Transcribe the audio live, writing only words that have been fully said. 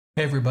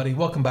Hey everybody,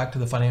 welcome back to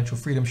the Financial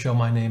Freedom Show.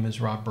 My name is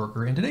Rob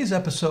Berger. In today's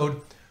episode,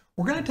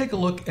 we're going to take a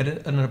look at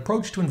an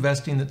approach to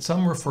investing that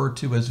some refer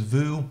to as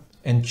VOO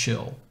and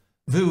chill.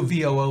 VOO,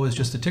 VOO, is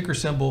just a ticker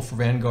symbol for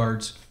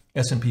Vanguard's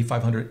S&P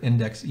 500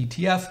 Index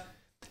ETF.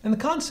 And the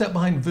concept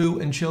behind VOO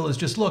and chill is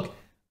just look,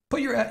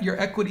 put your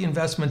equity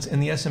investments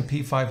in the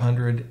S&P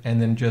 500 and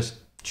then just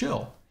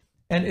chill.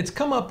 And it's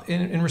come up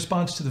in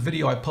response to the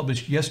video I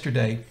published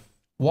yesterday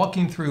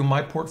walking through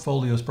my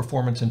portfolio's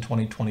performance in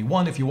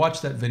 2021. If you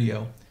watched that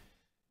video,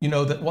 you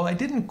know that while I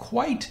didn't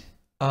quite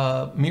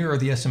mirror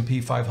the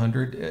S&P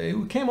 500,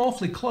 it came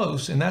awfully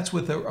close, and that's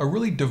with a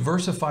really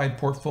diversified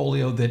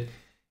portfolio that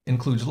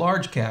includes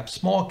large caps,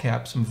 small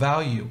caps, some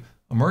value,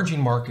 emerging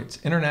markets,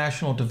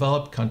 international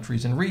developed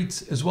countries, and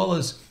REITs, as well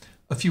as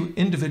a few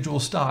individual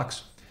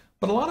stocks.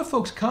 But a lot of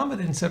folks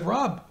commented and said,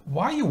 Rob,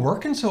 why are you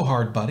working so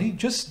hard, buddy?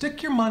 Just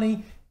stick your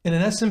money in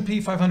an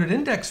S&P 500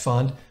 index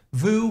fund,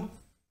 VOO,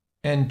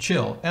 and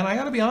chill. And I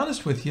got to be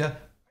honest with you,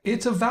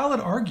 it's a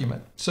valid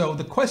argument. So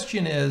the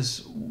question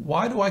is,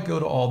 why do I go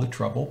to all the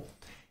trouble?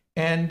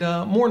 And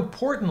more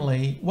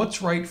importantly,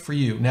 what's right for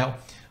you? Now,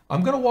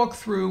 I'm going to walk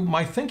through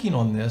my thinking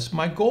on this.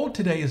 My goal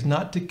today is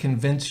not to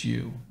convince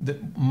you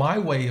that my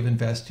way of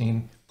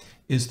investing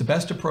is the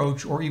best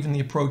approach or even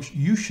the approach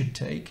you should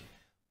take.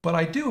 But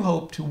I do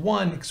hope to,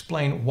 one,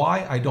 explain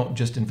why I don't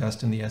just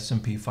invest in the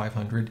S&P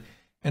 500,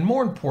 and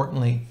more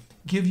importantly,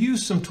 give you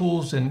some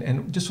tools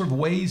and just sort of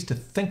ways to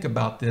think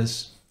about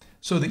this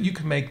so that you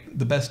can make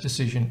the best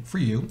decision for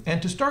you.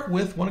 And to start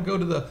with, I want to go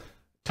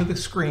to the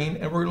screen,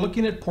 and we're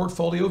looking at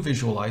Portfolio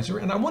Visualizer.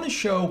 And I want to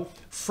show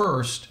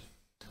first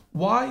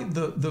why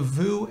the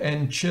VOO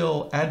and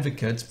chill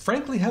advocates,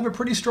 frankly, have a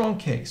pretty strong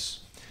case.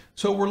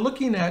 So we're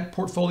looking at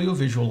Portfolio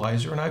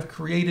Visualizer, and I've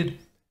created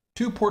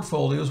two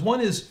portfolios.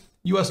 One is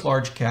US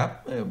large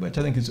cap, which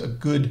I think is a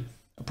good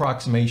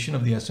approximation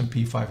of the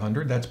S&P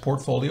 500. That's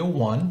Portfolio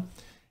 1.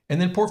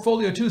 And then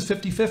Portfolio 2 is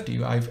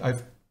 50-50.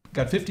 I've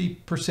got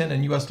 50%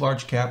 in US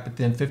large cap, but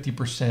then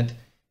 50%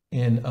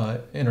 in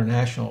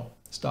international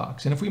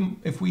stocks. And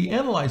if we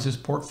analyze this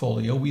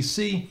portfolio, we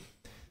see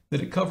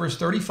that it covers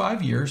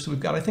 35 years. So we've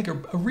got, I think,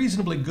 a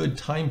reasonably good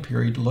time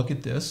period to look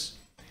at this.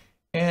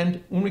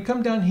 And when we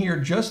come down here,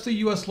 just the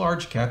US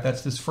large cap,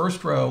 that's this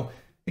first row,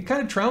 it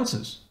kind of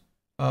trounces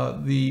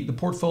the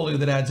portfolio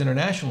that adds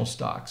international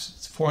stocks.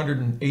 It's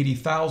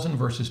 480,000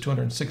 versus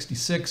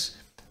 266,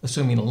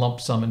 assuming a lump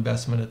sum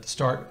investment at the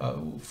start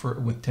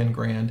with 10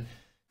 grand.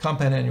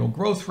 Compound annual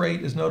growth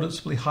rate is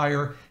noticeably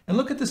higher. And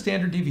look at the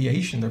standard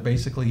deviation. They're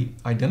basically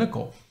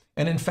identical.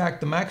 And in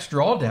fact, the max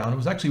drawdown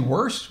was actually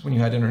worse when you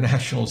had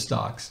international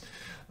stocks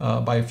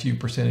by a few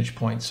percentage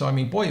points. So, I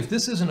mean, boy, if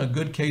this isn't a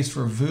good case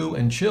for VOO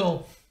and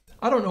chill,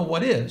 I don't know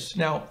what is.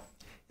 Now,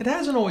 it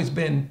hasn't always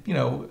been, you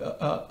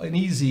know, an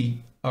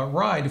easy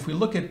ride. If we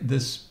look at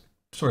this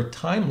sort of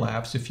time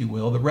lapse, if you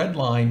will, the red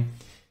line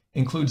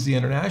includes the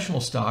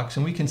international stocks.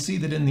 And we can see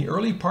that in the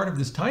early part of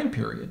this time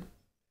period,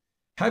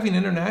 having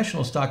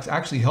international stocks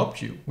actually helped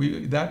you.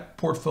 That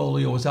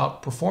portfolio was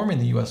outperforming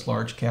the US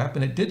large cap,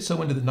 and it did so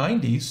into the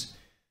 90s,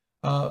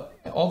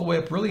 all the way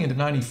up really into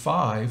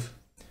 95.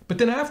 But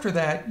then after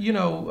that, you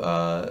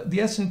know,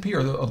 the S&P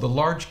or the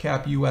large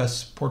cap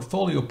US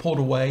portfolio pulled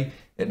away.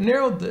 It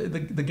narrowed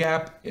the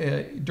gap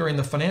during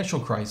the financial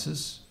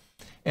crisis.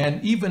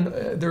 And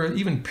even there are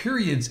even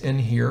periods in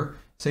here,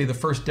 say the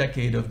first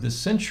decade of this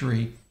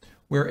century,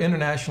 where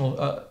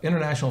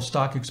international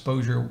stock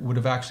exposure would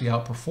have actually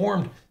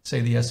outperformed, say,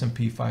 the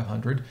S&P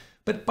 500.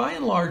 But by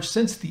and large,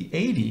 since the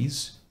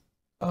 80s,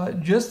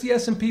 just the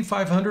S&P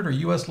 500 or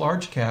US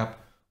large cap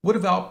would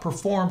have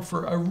outperformed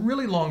for a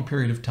really long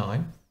period of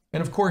time.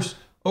 And of course,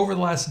 over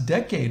the last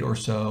decade or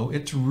so,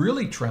 it's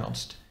really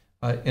trounced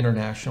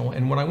international.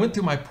 And when I went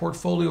through my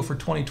portfolio for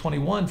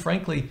 2021,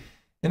 frankly,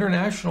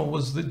 international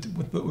was the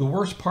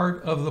worst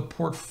part of the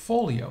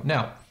portfolio.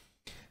 Now,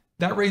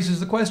 that raises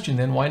the question,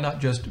 then, why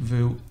not just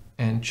VOO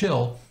and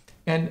chill?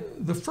 And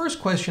the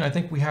first question I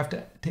think we have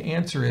to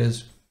answer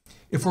is,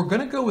 if we're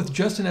going to go with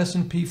just an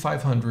S&P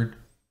 500,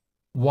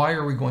 why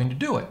are we going to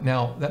do it?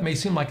 Now, that may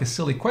seem like a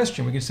silly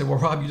question. We can say, well,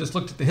 Rob, you just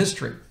looked at the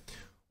history.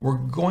 We're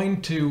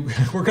going to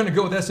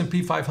go with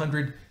S&P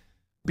 500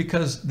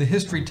 because the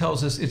history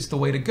tells us it's the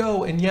way to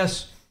go. And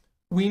yes,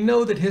 we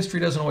know that history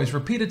doesn't always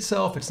repeat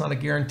itself. It's not a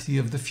guarantee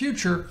of the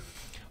future.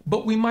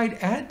 But we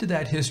might add to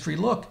that history,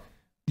 look,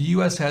 the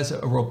US has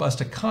a robust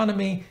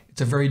economy.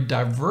 It's a very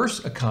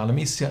diverse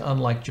economy,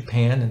 unlike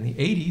Japan in the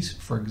 80s,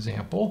 for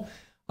example.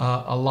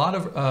 A lot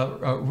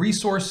of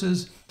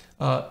resources,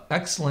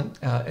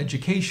 excellent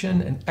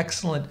education, an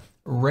excellent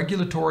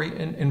regulatory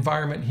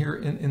environment here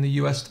in the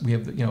US. We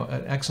have, you know,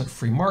 an excellent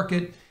free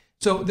market.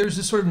 So there's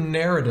this sort of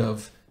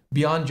narrative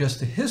beyond just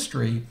the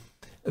history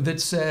that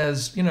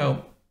says, you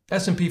know,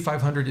 S&P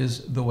 500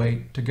 is the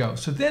way to go.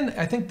 So then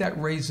I think that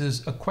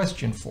raises a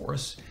question for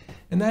us.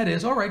 And that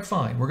is, all right,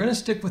 fine, we're going to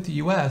stick with the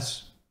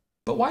US,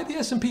 but why the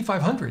S&P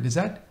 500? Is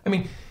that, I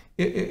mean,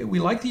 we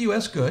like the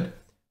US good,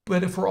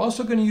 but if we're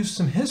also going to use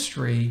some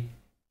history,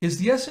 is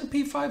the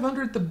S&P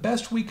 500 the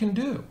best we can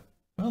do?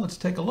 Well, let's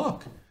take a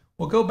look.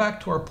 We'll go back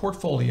to our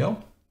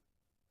portfolio.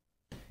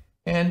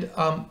 And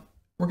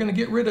we're going to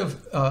get rid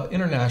of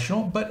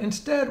international, but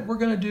instead we're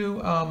going to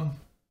do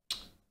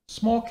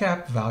small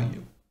cap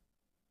value.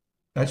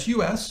 That's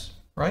US,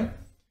 right?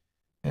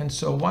 And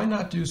so why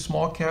not do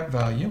small cap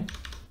value?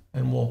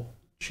 And we'll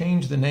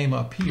change the name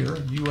up here,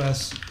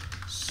 US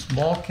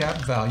small cap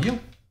value.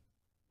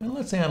 And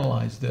let's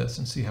analyze this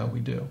and see how we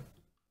do.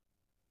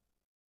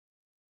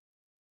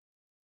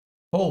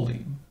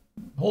 Holy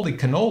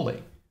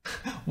cannoli.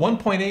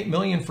 1.8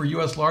 million for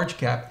US large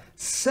cap,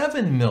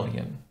 7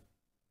 million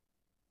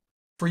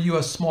for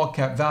US small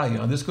cap value.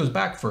 Now this goes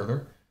back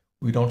further.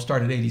 We don't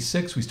start at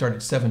 86, we start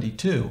at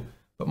 72.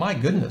 But my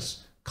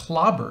goodness,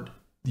 clobbered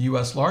the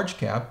US large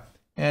cap.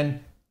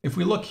 And if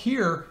we look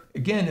here,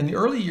 again, in the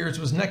early years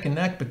it was neck and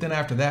neck, but then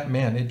after that,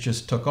 man, it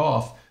just took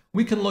off.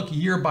 We can look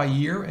year by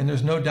year, and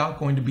there's no doubt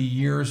going to be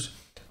years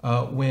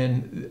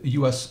when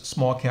US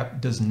small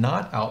cap does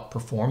not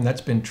outperform.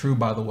 That's been true,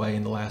 by the way,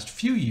 in the last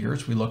few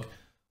years. We look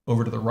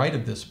over to the right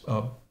of this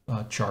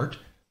chart.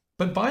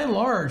 But by and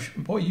large,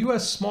 boy,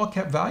 US small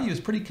cap value is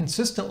pretty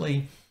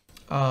consistently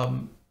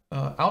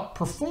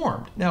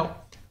outperformed. Now,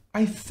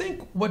 I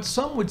think what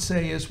some would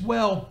say is,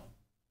 well,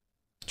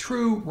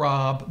 true,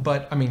 Rob,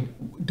 but I mean,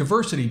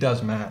 diversity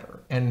does matter.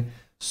 And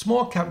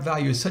small cap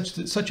value is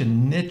such a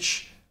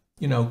niche,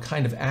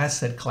 kind of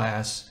asset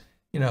class.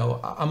 I'm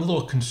a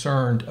little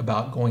concerned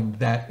about going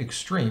that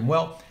extreme.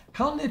 Well,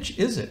 how niche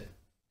is it?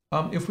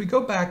 If we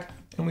go back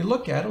and we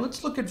look at it,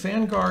 let's look at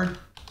Vanguard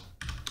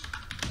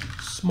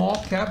small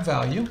cap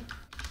value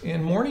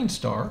in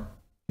Morningstar.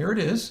 Here it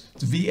is.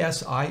 It's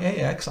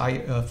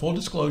VSIAX. Full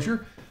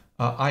disclosure,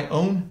 I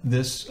own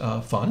this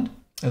fund,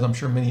 as I'm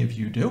sure many of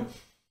you do.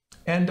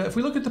 And if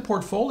we look at the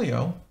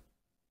portfolio,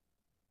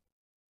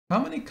 how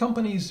many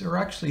companies are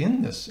actually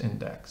in this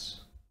index?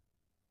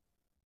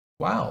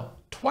 Wow,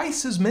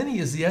 twice as many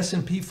as the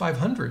S&P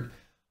 500.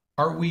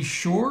 Are we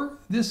sure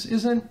this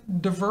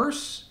isn't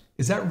diverse?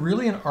 Is that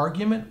really an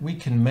argument we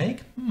can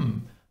make?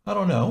 I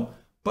don't know.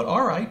 But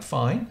all right,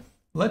 fine.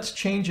 Let's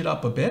change it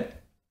up a bit.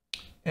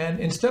 And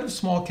instead of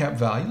small cap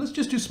value, let's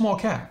just do small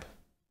cap.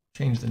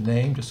 Change the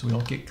name just so we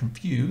don't get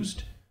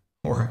confused.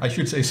 Or I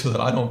should say so that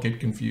I don't get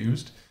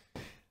confused.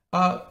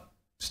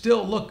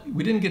 Still, look,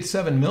 we didn't get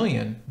 7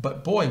 million,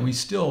 but boy, we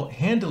still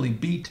handily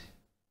beat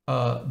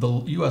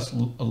the US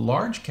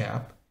large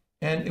cap.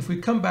 And if we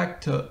come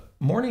back to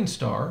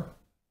Morningstar,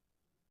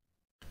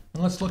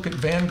 and let's look at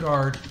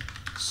Vanguard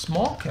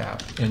small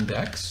cap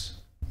index,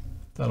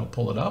 that'll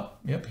pull it up.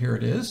 Yep, here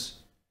it is.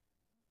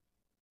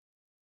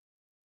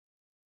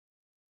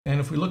 And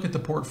if we look at the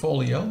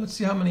portfolio, let's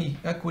see how many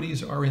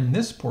equities are in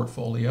this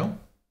portfolio.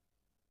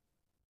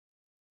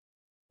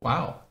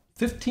 Wow,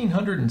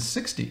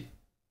 1,560.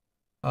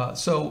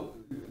 So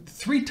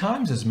 3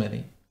 times as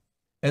many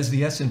as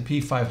the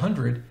S&P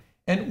 500.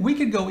 And we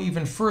could go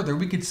even further.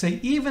 We could say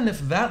even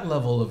if that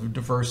level of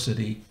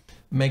diversity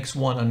makes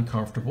one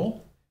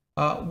uncomfortable,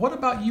 what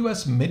about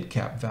US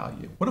mid-cap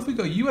value? What if we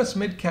go US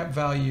mid-cap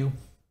value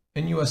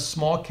and US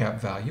small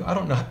cap value? I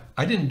don't know.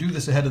 I didn't do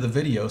this ahead of the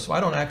video, so I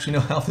don't actually know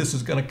how this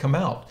is going to come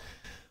out.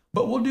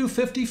 But we'll do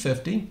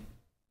 50-50.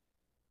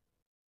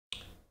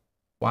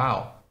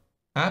 Wow.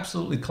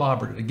 Absolutely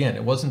clobbered it. Again,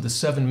 it wasn't the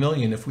 7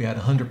 million if we had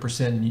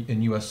 100%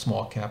 in US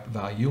small cap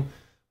value,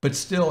 but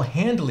still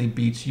handily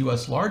beats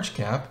US large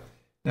cap.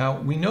 Now,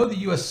 we know the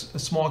US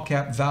small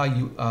cap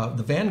value,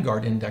 the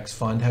Vanguard index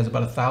fund has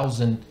about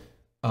 1,000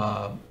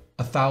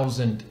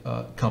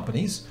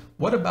 companies.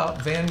 What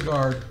about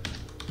Vanguard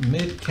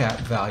mid cap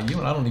value?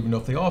 And I don't even know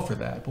if they offer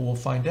that, but we'll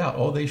find out.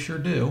 Oh, they sure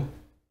do.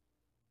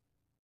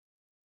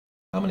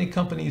 How many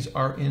companies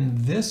are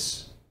in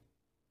this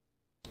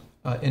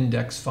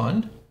index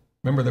fund?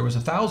 Remember, there was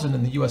 1,000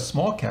 in the US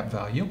small cap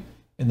value.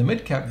 In the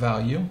mid cap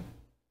value,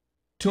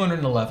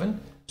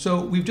 211. So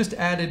we've just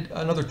added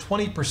another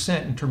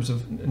 20% in terms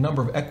of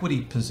number of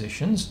equity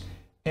positions.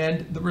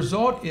 And the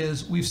result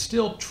is we've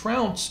still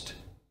trounced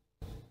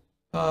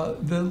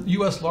the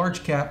US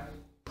large cap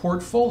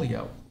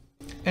portfolio.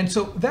 And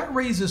so that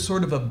raises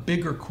sort of a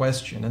bigger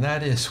question, and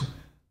that is,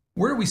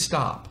 where do we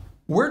stop?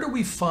 Where do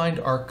we find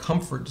our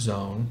comfort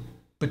zone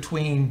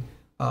between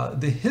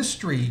the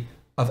history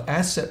of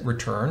asset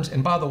returns?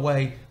 And by the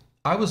way,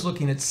 I was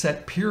looking at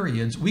set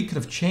periods. We could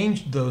have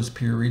changed those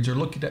periods or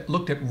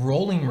looked at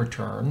rolling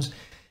returns,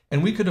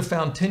 and we could have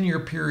found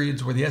 10-year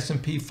periods where the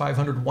S&P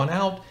 500 won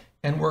out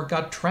and where it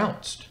got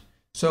trounced.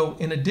 So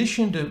in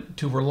addition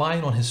to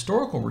relying on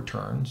historical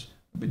returns,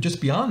 but just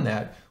beyond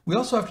that, we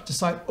also have to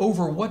decide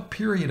over what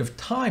period of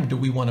time do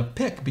we want to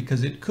pick,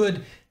 because it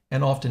could,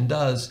 and often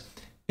does,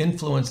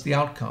 influence the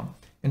outcome.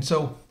 And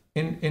so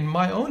in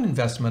my own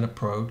investment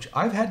approach,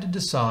 I've had to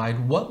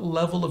decide what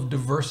level of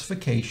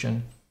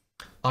diversification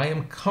I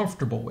am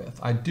comfortable with.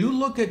 I do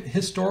look at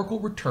historical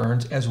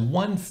returns as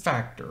one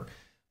factor,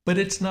 but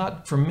it's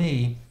not, for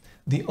me,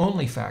 the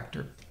only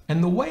factor.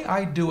 And the way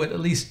I do it, at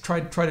least try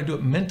to do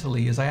it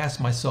mentally, is I ask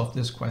myself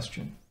this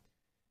question.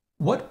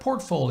 What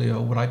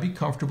portfolio would I be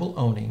comfortable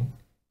owning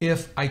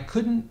if I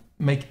couldn't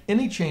make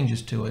any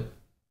changes to it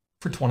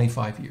for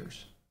 25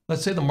 years?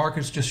 Let's say the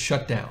market's just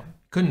shut down,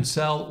 couldn't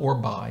sell or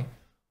buy.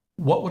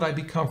 what would I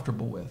be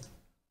comfortable with?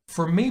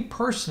 For me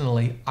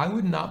personally, I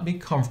would not be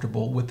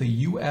comfortable with a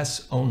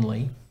US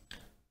only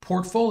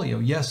portfolio.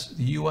 Yes,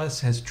 the US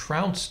has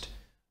trounced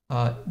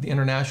the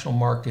international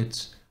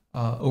markets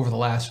over the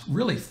last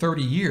really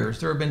 30 years.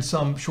 There have been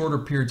some shorter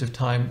periods of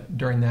time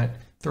during that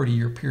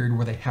 30-year period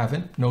where they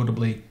haven't,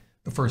 notably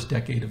the first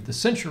decade of the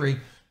century.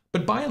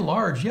 But by and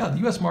large, yeah,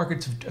 the US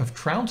markets have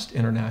trounced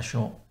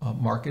international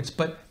markets,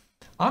 but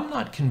I'm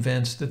not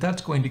convinced that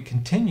that's going to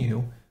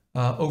continue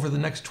over the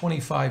next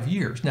 25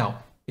 years.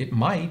 Now, it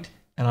might,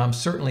 and I'm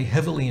certainly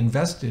heavily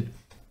invested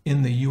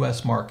in the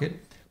US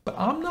market, but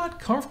I'm not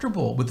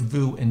comfortable with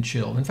VOO and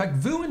chill. In fact,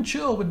 VOO and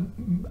chill would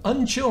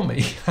unchill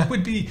me. I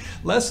would be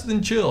less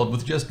than chilled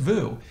with just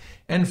VOO.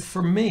 And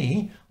for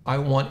me, I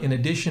want, in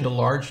addition to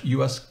large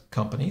US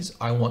companies,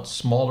 I want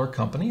smaller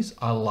companies.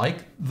 I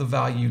like the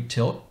value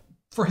tilt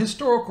for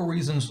historical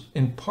reasons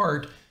in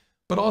part,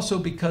 but also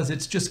because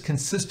it's just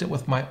consistent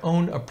with my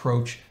own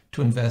approach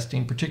to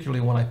investing,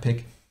 particularly when I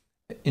pick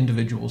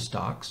individual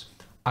stocks.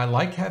 I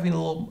like having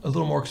a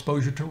little more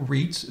exposure to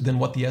REITs than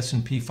what the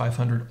S&P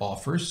 500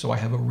 offers, so I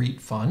have a REIT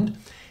fund.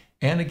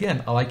 And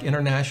again, I like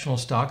international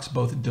stocks,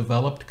 both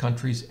developed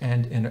countries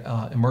and in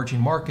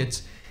emerging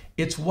markets.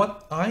 It's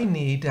what I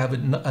need to have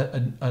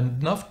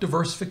enough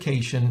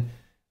diversification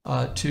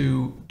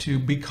to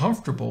be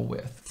comfortable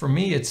with. For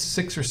me, it's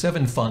 6 or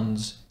 7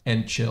 funds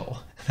and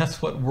chill. That's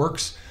what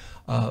works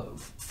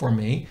for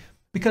me,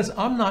 because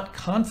I'm not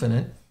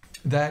confident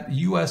that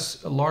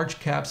US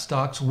large cap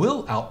stocks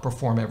will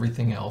outperform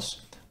everything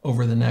else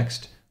over the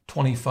next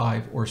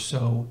 25 or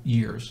so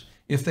years.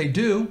 If they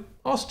do,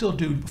 I'll still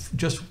do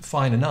just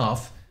fine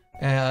enough.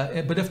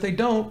 But if they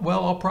don't,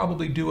 well, I'll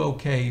probably do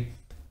okay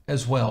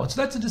as well. So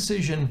that's a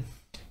decision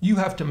you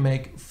have to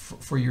make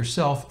for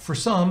yourself. For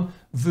some,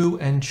 VOO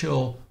and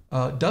chill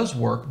does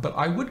work, but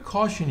I would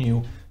caution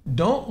you,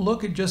 don't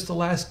look at just the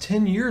last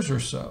 10 years or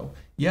so.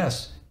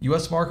 Yes,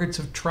 US markets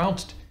have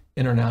trounced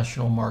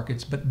international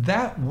markets, but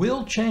that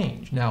will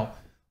change. Now,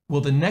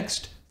 will the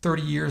next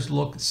 30 years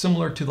look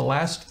similar to the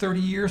last 30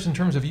 years in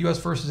terms of US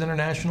versus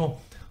international?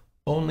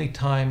 Only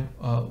time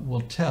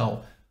will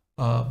tell.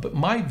 But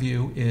my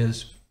view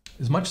is,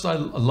 as much as I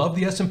love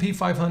the S&P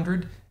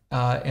 500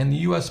 and the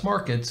US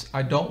markets,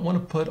 I don't want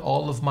to put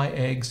all of my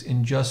eggs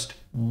in just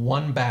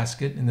one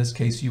basket, in this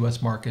case,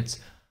 US markets.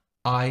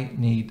 I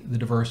need the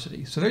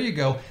diversity. So there you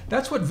go.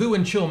 That's what VOO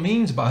and chill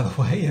means, by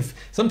the way. If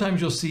sometimes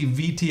you'll see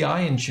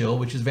VTI and chill,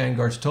 which is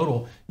Vanguard's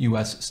total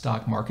US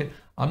stock market.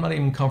 I'm not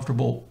even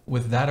comfortable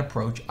with that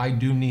approach. I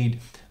do need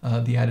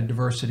the added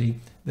diversity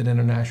that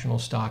international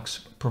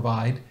stocks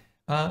provide.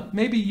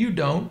 Maybe you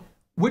don't.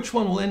 Which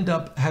one will end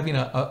up having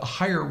a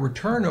higher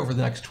return over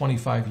the next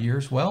 25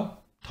 years?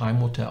 Well, time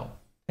will tell.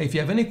 Hey, if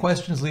you have any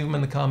questions, leave them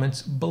in the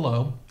comments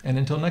below. And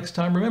until next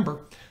time,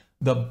 remember,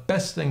 the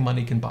best thing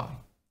money can buy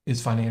is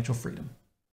financial freedom.